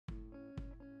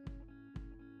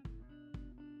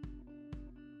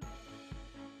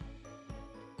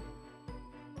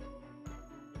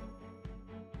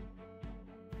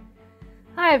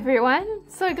Hi everyone,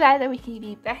 so glad that we can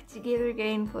be back together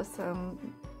again for some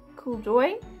cool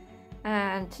drawing.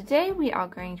 And today we are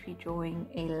going to be drawing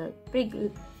a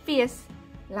big fierce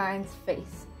lion's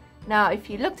face. Now if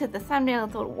you looked at the thumbnail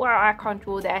and thought, wow, I can't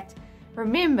draw that,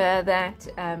 remember that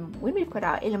when we've got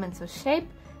our elements of shape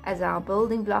as our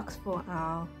building blocks for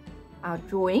our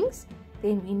drawings,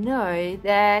 then we know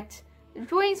that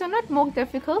drawings are not more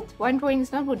difficult. One drawing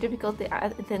is not more difficult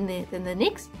than the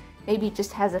next. Maybe it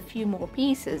just has a few more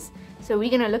pieces. So we're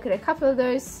going to look at a couple of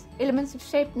those elements of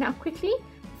shape now quickly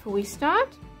before we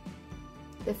start.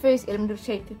 The first element of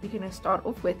shape that we're going to start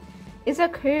off with is a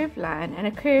curved line, and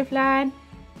a curved line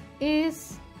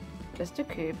is just a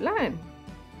curved line,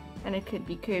 and it could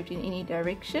be curved in any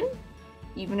direction.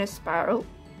 Even a spiral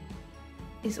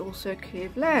is also a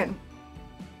curved line.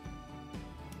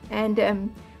 And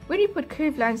when we put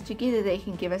curved lines together, they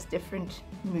can give us different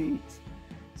moods.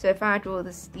 So if I draw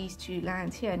these two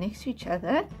lines here next to each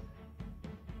other,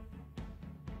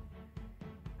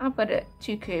 I've got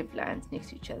two curved lines next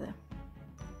to each other.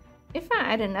 If I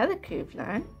add another curved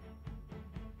line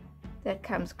that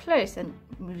comes close and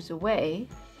moves away,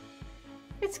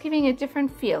 it's giving a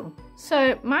different feel.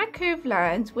 So my curved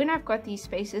lines, when I've got these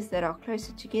spaces that are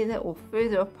closer together or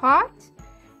further apart,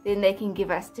 then they can give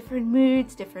us different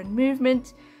moods, different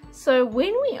movement. So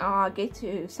when we get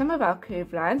to some of our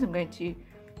curved lines, I'm going to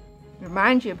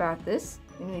remind you about this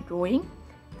when we're drawing,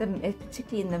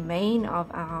 particularly in the mane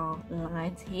of our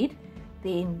line's head,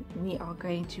 then we are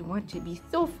going to want to be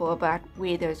thoughtful about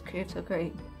where those curves are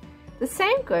going. The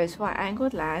same goes for our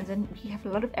angled lines, and we have a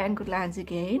lot of angled lines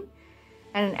again.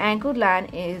 And an angled line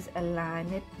is a line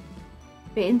that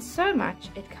bends so much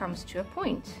it comes to a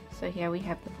point. So here we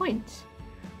have the point.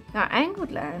 Now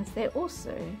angled lines, they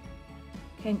also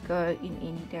can go in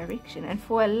any direction, and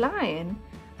for a lion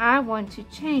I want to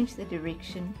change the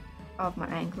direction of my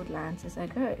angled lines as I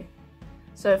go.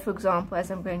 So for example, as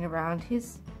I'm going around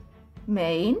his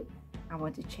mane, I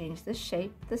want to change the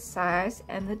shape, the size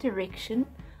and the direction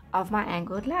of my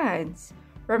angled lines.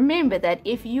 Remember that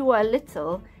if you are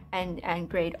little and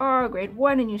grade R, grade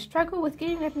 1, and you struggle with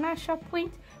getting that nice sharp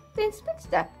point, then split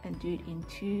it up and do it in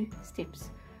 2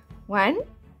 steps. One,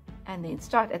 and then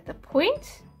start at the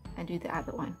point and do the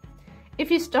other one. If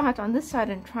you start on this side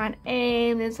and try and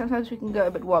aim, then sometimes we can go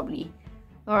a bit wobbly.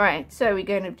 Alright, so we're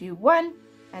going to do one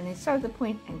and then start at the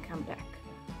point and come back.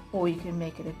 Or you can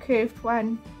make it a curved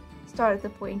one, start at the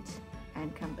point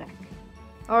and come back.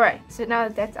 Alright, so now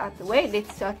that that's out the way,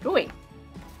 let's start drawing.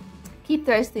 Keep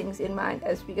those things in mind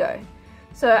as we go.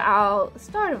 So our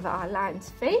start of our line's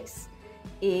face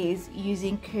is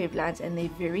using curved lines, and they're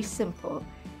very simple.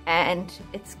 And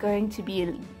it's going to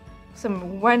be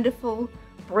some wonderful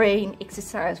brain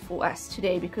exercise for us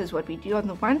today, because what we do on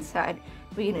the one side,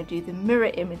 we're going to do the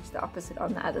mirror image, the opposite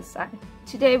on the other side.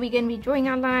 Today we're going to be drawing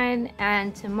our line,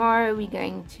 and tomorrow we're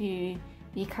going to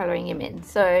be coloring him in.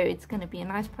 So it's going to be a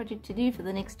nice project to do for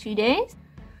the next 2 days.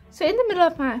 So in the middle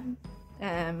of my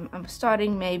I'm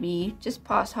starting maybe just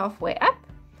past halfway up,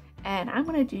 and I'm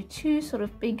going to do 2 sort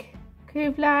of big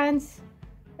curved lines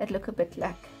that look a bit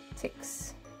like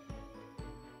ticks,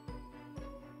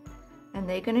 and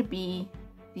they're going to be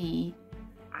the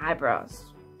eyebrows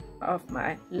of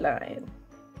my lion.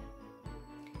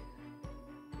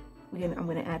 I'm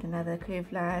going to add another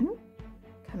curved line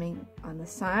coming on the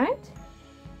side,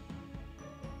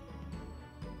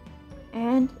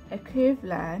 and a curved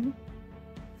line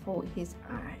for his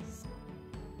eyes.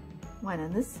 One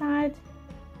on this side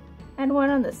and one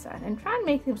on this side, and try and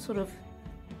make them sort of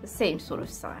the same sort of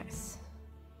size.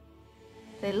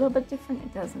 If they're a little bit different,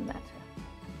 it doesn't matter.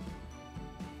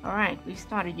 Alright, we've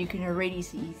started. You can already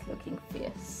see he's looking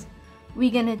fierce. We're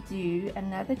going to do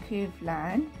another curved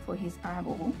line for his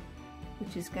eyeball,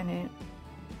 which is going to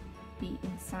be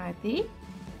inside there.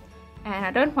 And I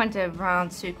don't want a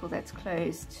round circle that's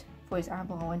closed for his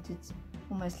eyeball. I want it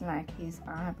almost like his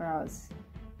eyebrows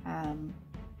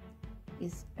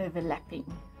is overlapping.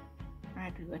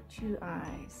 Alright, we've got 2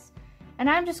 eyes. And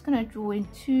I'm just going to draw in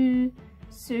 2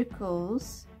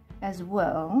 circles as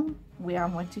well, where I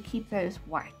want to keep those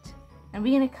white, and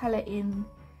we're going to color in.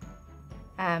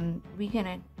 We're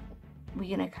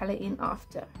gonna color in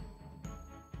after.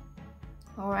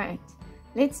 All right,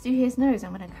 let's do his nose.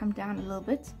 I'm going to come down a little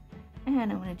bit,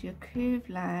 and I'm going to do a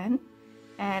curved line,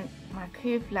 and my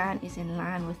curved line is in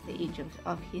line with the edge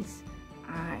of his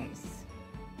eyes,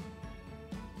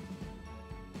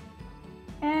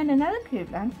 and another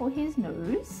curved line for his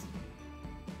nose,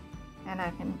 and I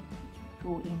can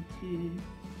draw into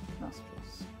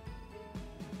nostrils.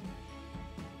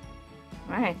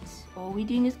 Right, all we're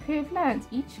doing is curved lines.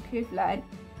 Each curved line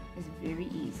is very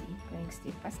easy, going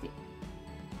step by step.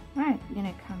 Right, we're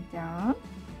going to come down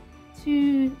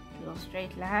 2 little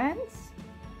straight lines,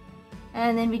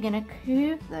 and then we're going to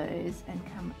curve those and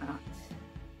come out to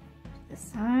the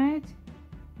side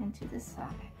and to the side.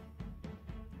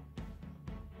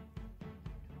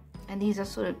 And these are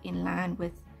sort of in line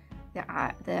with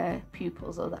the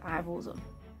pupils or the eyeballs of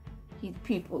his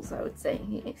pupils, I would say,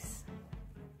 yes.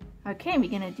 Okay, we're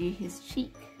going to do his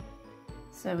cheek.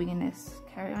 So we're going to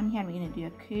carry on here and we're going to do a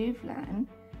curved line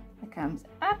that comes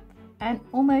up and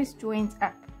almost joins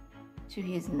up to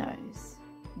his nose.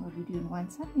 What we do on one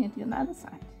side, we're going to do on the other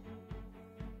side.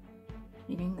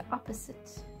 We're doing the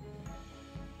opposite.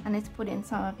 And let's put in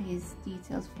some of his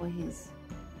details for his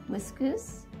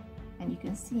whiskers. And you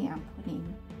can see I'm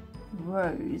putting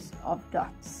rows of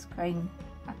dots going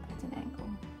up at an angle.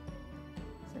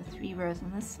 So 3 rows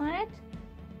on this side,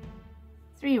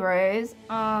 3 rows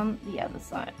on the other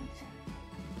side.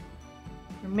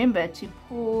 Remember to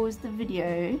pause the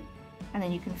video and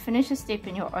then you can finish a step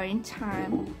in your own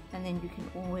time, and then you can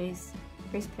always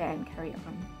press play and carry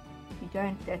on. If you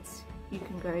don't, you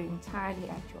can go entirely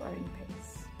at your own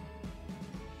pace.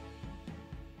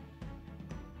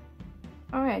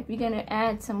 Alright, we're going to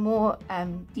add some more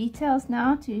details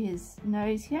now to his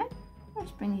nose here. I'll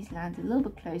just bring these lines a little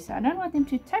bit closer. I don't want them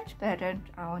to touch, but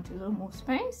I want a little more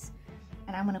space.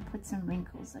 And I'm going to put some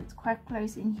wrinkles, so it's quite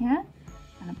close in here.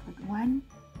 I'm going to put 1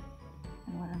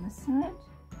 and 1 on the side,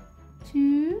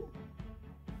 2.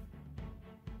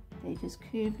 They're just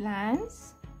curved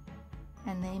lines,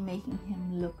 and they're making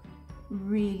him look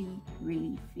really,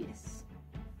 really fierce.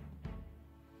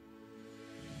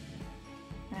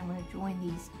 And I'm going to join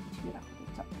these 2 up at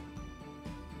the top.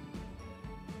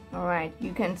 Alright,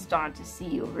 you can start to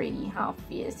see already how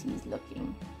fierce he's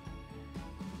looking.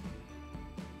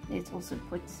 Let's also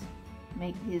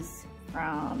make his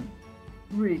frown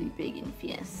really big and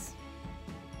fierce.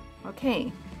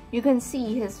 Okay, you can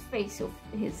see his face,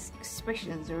 his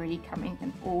expressions already coming,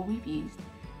 and all we've used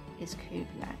is curved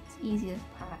lines, easy as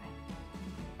pie.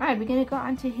 Right, we're going to go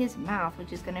onto his mouth,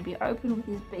 which is going to be open with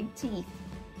his big teeth.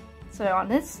 So on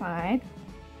this side,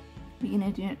 we're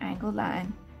going to do an angled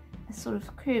line, a sort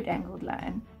of curved angled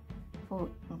line for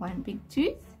 1 big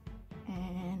tooth,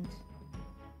 and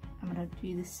I'm going to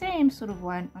do the same sort of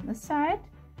one on the side.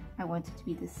 I want it to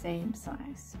be the same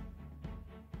size.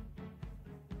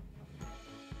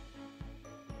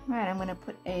 Right, I'm going to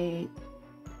put a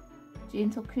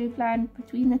gentle curved line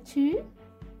between the 2.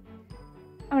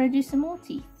 I'm going to do some more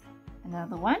teeth.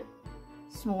 Another one,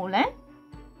 smaller,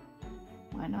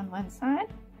 1 on one side,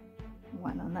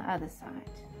 1 on the other side.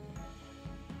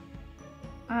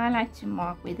 I like to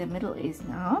mark where the middle is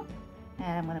now,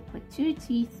 and I'm going to put 2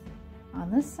 teeth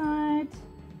on this side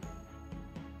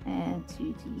and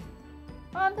 2 teeth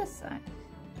on this side.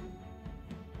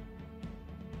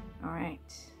 Alright,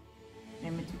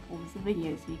 remember to pause the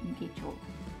video so you can get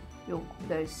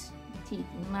those teeth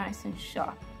nice and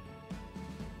sharp.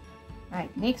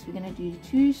 Right, next we're going to do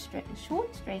 2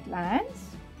 short straight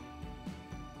lines,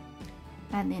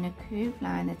 and then a curved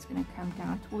line that's going to come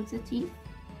down towards the teeth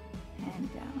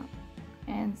and down,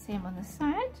 and same on the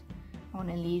side. I want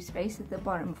to leave space at the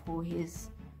bottom for his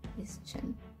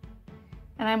chin,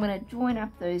 and I'm going to join up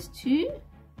those 2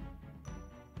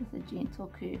 with a gentle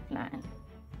curved line.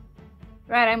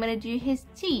 Right, I'm going to do his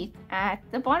teeth at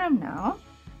the bottom now.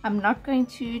 I'm not going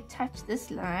to touch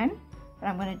this line, but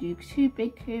I'm going to do 2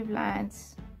 big curved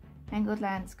lines, angled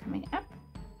lines coming up,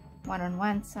 1 on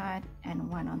one side and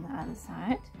 1 on the other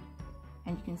side.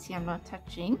 And you can see I'm not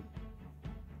touching.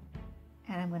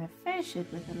 And I'm going to finish it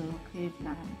with a little curved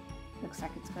line. Looks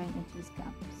like it's going into his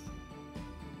gums.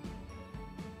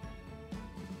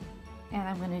 And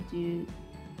I'm going to do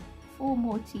 4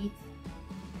 more teeth.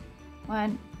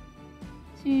 1,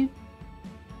 2,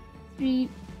 3,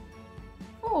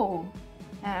 4.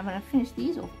 And I'm going to finish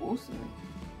these off also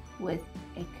with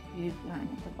a curved line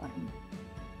at the bottom.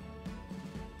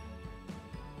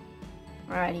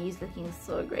 Alright, he's looking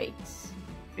so great.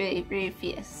 Very, very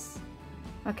fierce.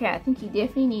 Okay, I think he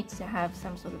definitely needs to have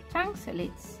some sort of tongue, so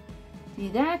let's do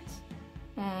that.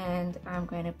 And I'm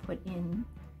going to put in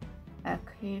a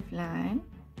curved line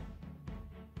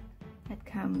that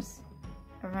comes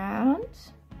around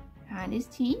behind his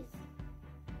teeth,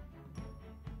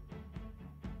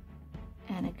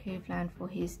 and a curved line for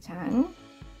his tongue,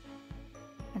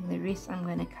 and the rest I'm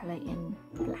going to color in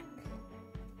black.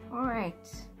 Alright,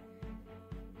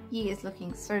 he is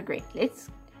looking so great.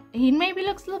 He maybe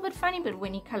looks a little bit funny, but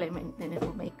when you color him in, then it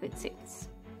will make good sense.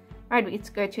 Alright, let's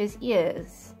go to his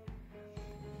ears.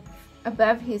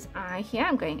 Above his eye here,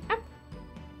 I'm going up.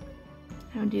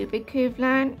 I'm going to do a big curved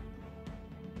line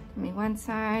coming one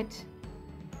side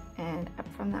and up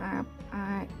from the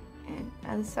eye and the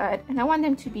other side, and I want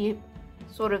them to be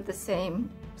sort of the same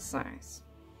size.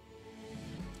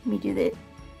 Let me do the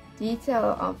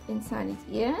detail of inside his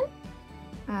ear.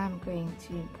 I'm going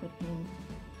to put in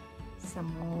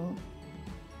some more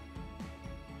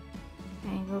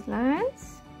angled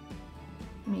lines.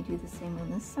 Let me do the same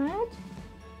on this side.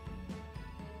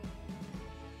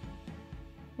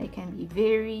 They can be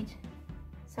varied,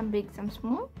 some big, some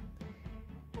small.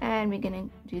 And we're going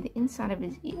to do the inside of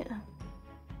his ear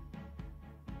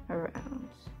around.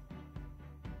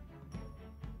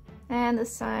 And the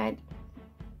side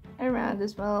around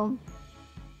as well.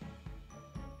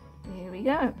 There we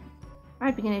go.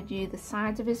 Right, we're going to do the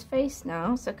sides of his face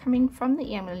now. So coming from the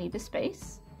ear, I'm going to leave a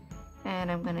space.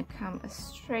 And I'm going to come a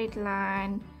straight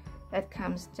line that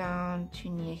comes down to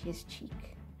near his cheek.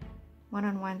 One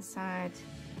on one side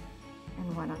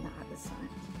and one on the other side.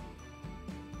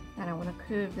 And I want to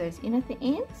curve those in at the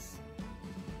ends.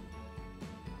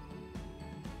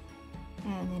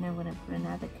 And then I want to put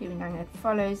another curving line that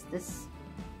follows this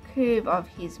curve of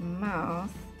his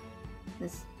mouth.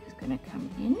 This is going to come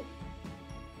in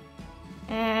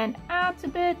and out a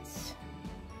bit.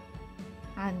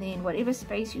 And then whatever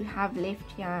space you have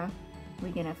left here,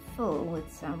 we're going to fill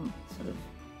with some sort of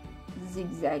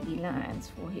zigzaggy lines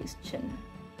for his chin.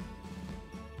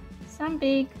 Some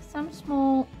big, some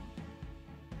small,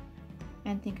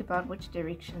 and think about which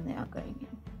direction they are going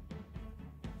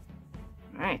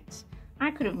in. Right,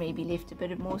 I could have maybe left a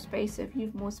bit of more space. So if you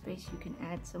have more space, you can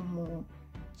add some more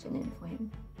chin in for him.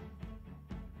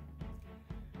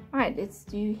 Alright, let's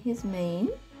do his mane.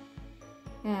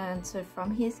 And so from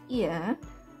his ear,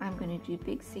 I'm going to do a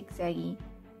big zigzaggy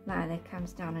line that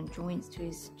comes down and joins to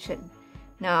his chin.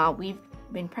 Now, we've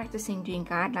been practicing doing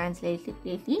guidelines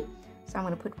lately, so I'm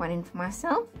going to put one in for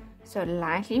myself. So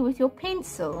lightly with your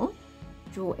pencil,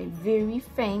 draw a very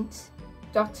faint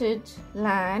dotted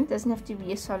line. Doesn't have to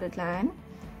be a solid line.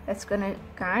 That's going to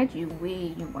guide you where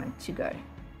you want to go.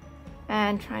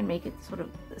 And try and make it sort of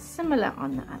similar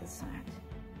on the other side.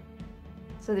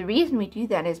 So the reason we do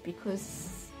that is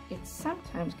because it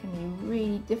sometimes can be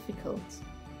really difficult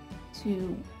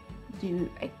to do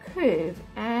a curve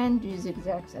and do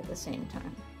zigzags at the same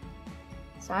time.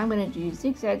 So I'm going to do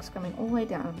zigzags coming all the way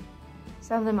down.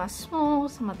 Some of them are small,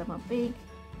 some of them are big,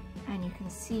 and you can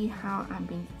see how I'm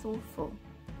being thoughtful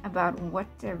about what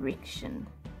direction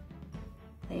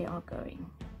they are going.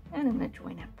 And I'm going to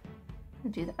join up.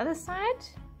 I'll do the other side.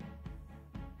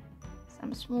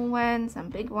 Some small ones, some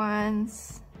big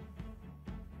ones.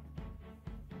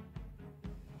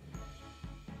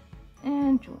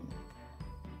 And join up.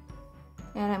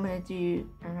 And I'm going to do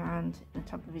around the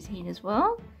top of his head as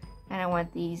well. And I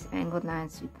want these angled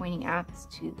lines to be pointing out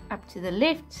to up to the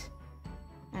left.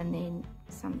 And then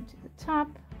some to the top.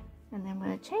 And then I'm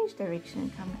going to change direction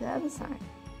and come to the other side.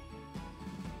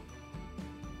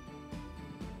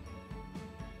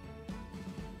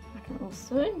 I can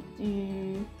also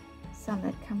do some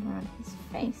that come around his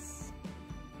face.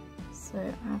 So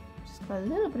I've just got a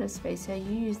little bit of space, so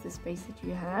you use the space that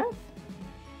you have.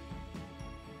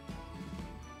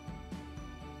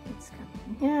 Let's come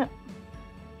in here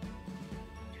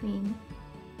between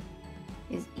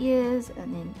his ears,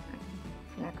 and then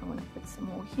I feel like I want to put some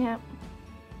more here.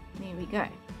 There we go.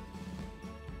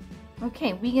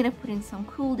 Okay, we're going to put in some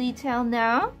cool detail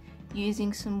now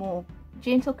using some more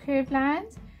gentle curved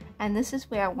lines. And this is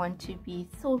where I want to be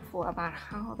thoughtful about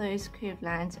how those curved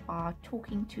lines are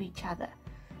talking to each other.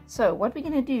 So what we're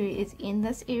going to do is in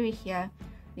this area here,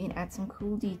 we can add some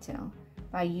cool detail.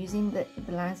 By using the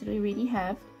lines that we already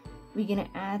have, we're going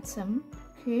to add some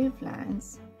curved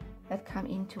lines that come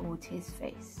in towards his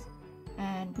face.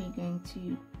 And we're going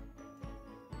to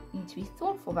need to be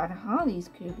thoughtful about how these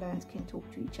curved lines can talk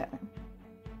to each other.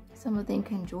 Some of them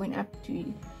can join up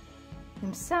to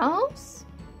themselves,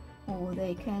 or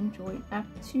they can join up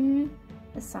to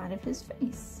the side of his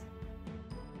face.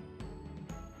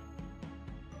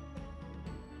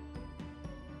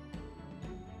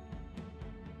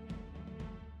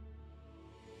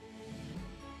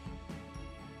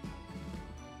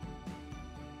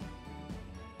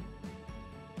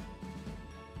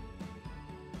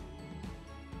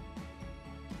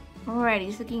 Alright,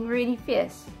 he's looking really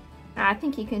fierce. Now, I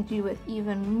think you can do with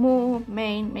even more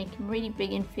mane, make him really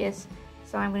big and fierce.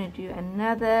 So I'm going to do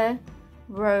another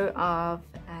row of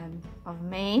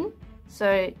mane.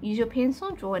 So use your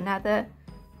pencil, draw another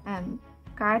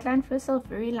guideline for yourself,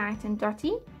 very light and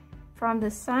dotty. From the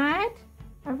side,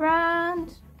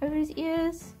 around, over his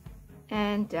ears,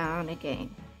 and down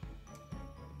again.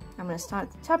 I'm going to start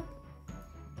at the top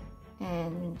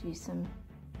and do some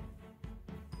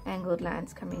angled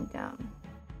lines coming down.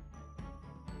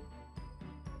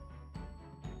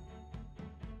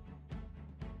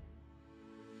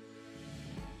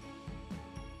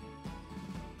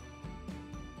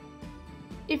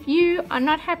 if you are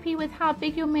not happy with how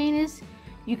big your mane is,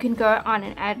 you can go on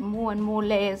and add more and more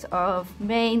layers of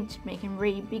mane to make him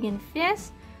really big and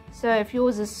fierce. So if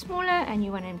yours is smaller and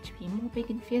you want him to be more big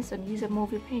and fierce and use up more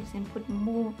of your paints, then put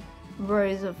more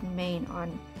rows of mane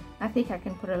on. I think I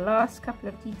can put a last couple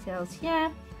of details here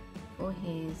for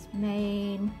his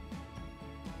mane,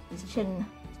 his chin,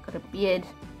 he's got a beard.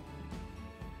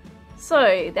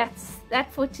 So that's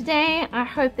that for today. I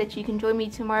hope that you can join me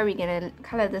tomorrow. We're going to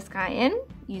color this guy in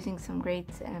using some great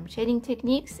shading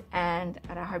techniques, and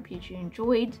I hope that you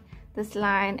enjoyed this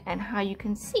line and how you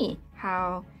can see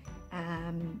how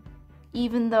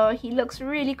even though he looks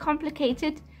really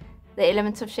complicated, the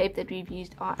elements of shape that we've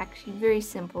used are actually very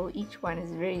simple. Each one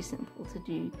is very simple to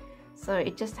do. So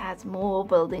it just has more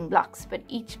building blocks, but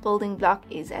each building block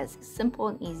is as simple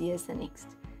and easy as the next.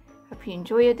 Hope you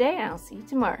enjoy your day, and I'll see you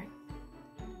tomorrow.